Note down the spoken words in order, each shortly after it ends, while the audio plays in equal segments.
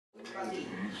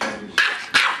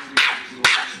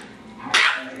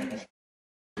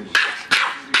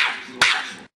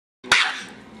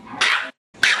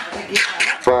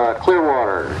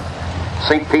Clearwater,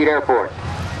 St. Pete Airport.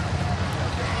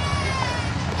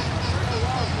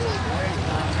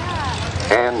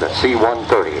 And the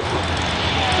C-130.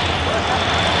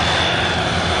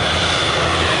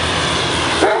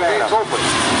 It's open.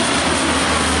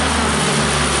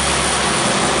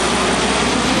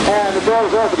 And the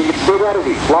door's open. You can see that as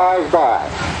he flies by.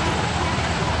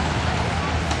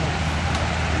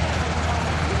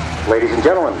 Ladies and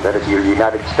gentlemen, that is your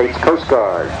United States Coast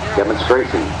Guard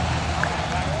demonstration.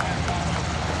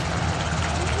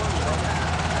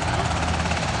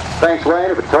 Thanks,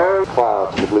 Wayne, for towing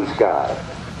clouds in the blue sky.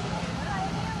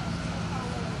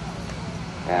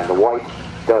 And the white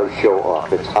does show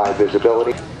off its high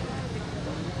visibility,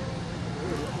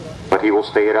 but he will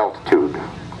stay at altitude.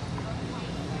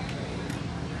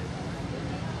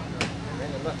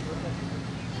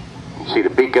 You see the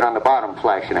beacon on the bottom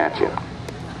flashing at you.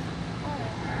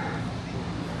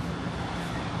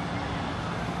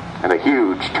 And a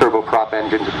huge turboprop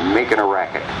engine making a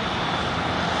racket.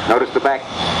 Notice the back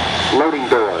loading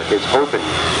door is open.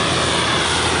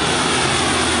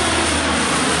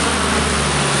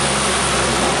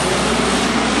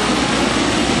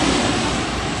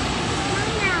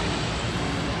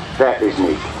 That is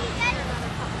neat.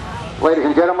 Ladies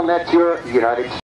and gentlemen, that's your United States.